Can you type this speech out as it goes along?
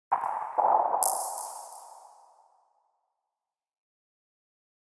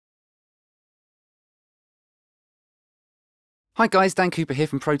Hi guys, Dan Cooper here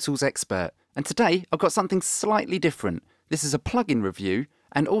from Pro Tools Expert, and today I've got something slightly different. This is a plugin review,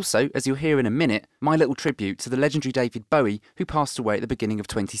 and also, as you'll hear in a minute, my little tribute to the legendary David Bowie, who passed away at the beginning of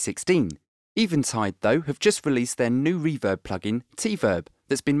 2016. Eventide, though, have just released their new reverb plugin, Tverb,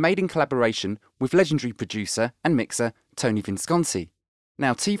 that's been made in collaboration with legendary producer and mixer Tony Visconti.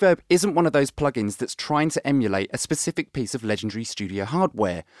 Now, Tverb isn't one of those plugins that's trying to emulate a specific piece of legendary studio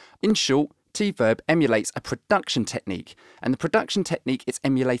hardware. In short, Tverb emulates a production technique, and the production technique it's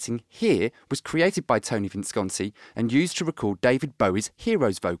emulating here was created by Tony Visconti and used to record David Bowie's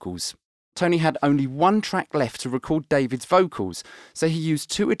Heroes vocals. Tony had only one track left to record David's vocals, so he used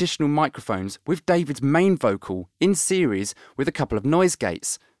 2 additional microphones with David's main vocal in series with a couple of noise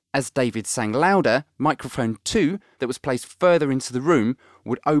gates. As David sang louder, microphone 2, that was placed further into the room,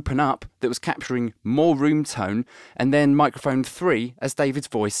 would open up, that was capturing more room tone, and then microphone 3 as David's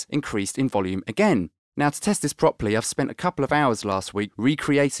voice increased in volume again. Now, to test this properly, I've spent a couple of hours last week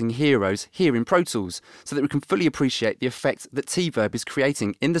recreating Heroes here in Pro Tools so that we can fully appreciate the effect that Tverb is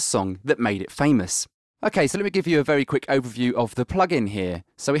creating in the song that made it famous. Okay, so let me give you a very quick overview of the plugin here.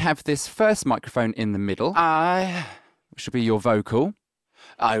 So we have this first microphone in the middle, which will be your vocal.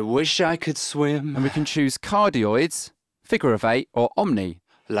 I wish I could swim. And we can choose cardioids, figure of 8, or omni.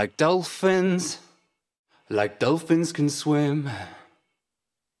 Like dolphins can swim.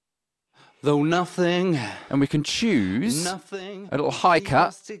 Though nothing. And we can choose a little high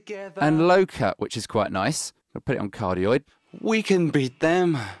cut and low cut, which is quite nice. I'll put it on cardioid. We can beat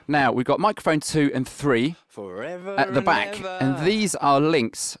them. Now, we've got microphone 2 and 3 forever at the back, and these are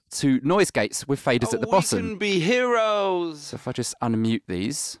links to noise gates with faders at the bottom. We can be heroes. So if I just unmute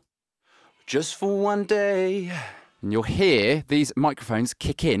these, just for one day, and you'll hear these microphones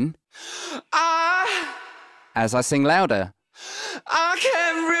kick in as I sing louder. I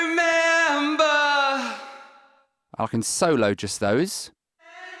can remember. I can solo just those,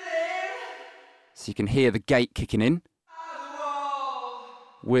 so you can hear the gate kicking in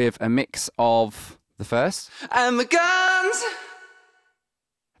with a mix of the first and the guns.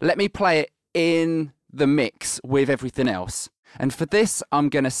 Let me play it in the mix with everything else. And for this, I'm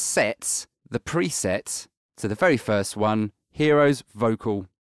going to set the preset to the very first one, Heroes vocal.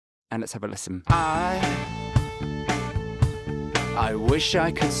 And let's have a listen. I wish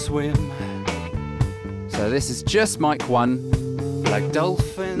I could swim. So this is just mic 1. Like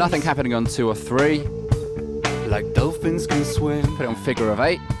dolphins. Nothing happening on 2 or 3. Like dolphins can swim. Put it on figure of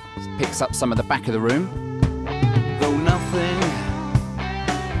 8. Picks up some of the back of the room. Though nothing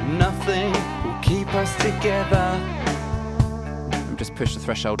will keep us together. And just push the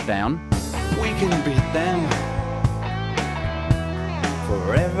threshold down. We can beat them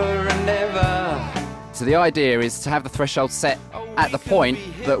forever and ever. So the idea is to have the threshold set at the point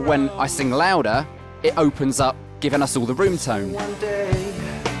that when I sing louder, it opens up, giving us all the room tone. One day.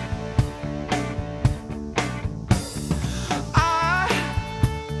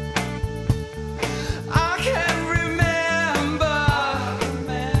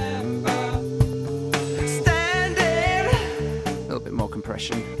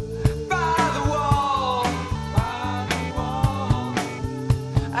 Compression. By the wall,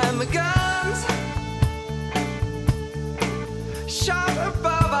 and the guns shot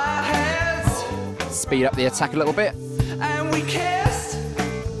above our heads. Speed up the attack a little bit. And we kissed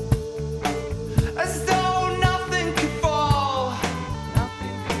as though nothing could fall.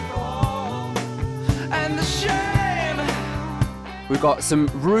 And the shame. We've got some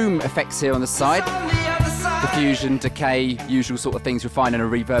room effects here on the side. Diffusion, decay, usual sort of things you'll find in a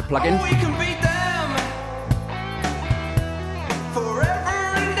reverb plugin. Oh, we can beat them forever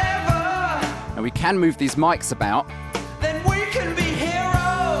and ever. And we can move these mics about. Then we can be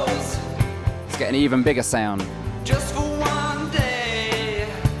heroes. Let's get an even bigger sound. Just for one day.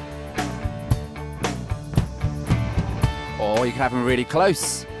 Or you can have them really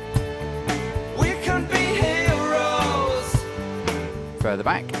close. We can be heroes. Further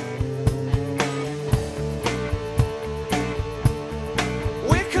back.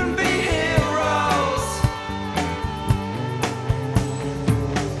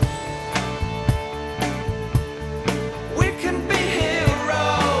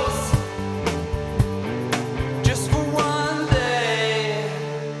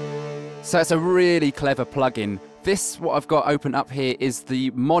 So it's a really clever plugin. This, what I've got open up here, is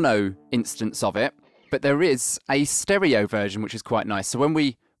the mono instance of it, but there is a stereo version, which is quite nice. So when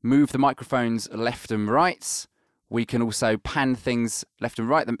we move the microphones left and right, we can also pan things left and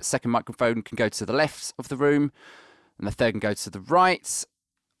right. The second microphone can go to the left of the room, and the third can go to the right.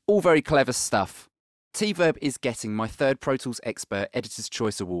 All very clever stuff. Tverb is getting my 3rd Pro Tools Expert Editor's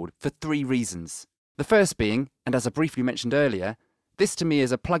Choice Award for 3 reasons. The first being, and as I briefly mentioned earlier, this to me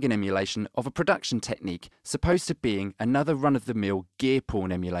is a plugin emulation of a production technique supposed to being another run-of-the-mill gear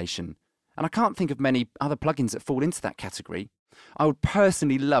porn emulation. And I can't think of many other plugins that fall into that category. I would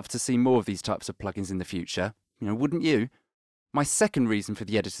personally love to see more of these types of plugins in the future. Wouldn't you? My second reason for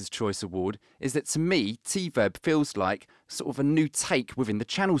the Editor's Choice Award is that to me, Tverb feels like sort of a new take within the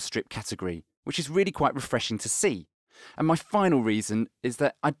channel strip category, which is really quite refreshing to see. And my final reason is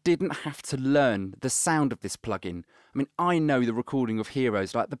that I didn't have to learn the sound of this plugin. I mean, I know the recording of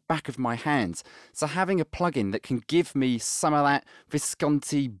Heroes like the back of my hand, so having a plugin that can give me some of that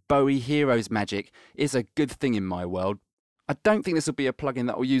Visconti Bowie Heroes magic is a good thing in my world. I don't think this will be a plugin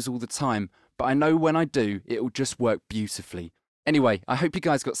that I'll use all the time, but I know when I do, it will just work beautifully. Anyway, I hope you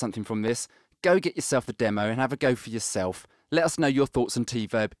guys got something from this. Go get yourself the demo and have a go for yourself. Let us know your thoughts on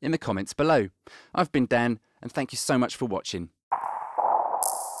Tverb in the comments below. I've been Dan, and thank you so much for watching.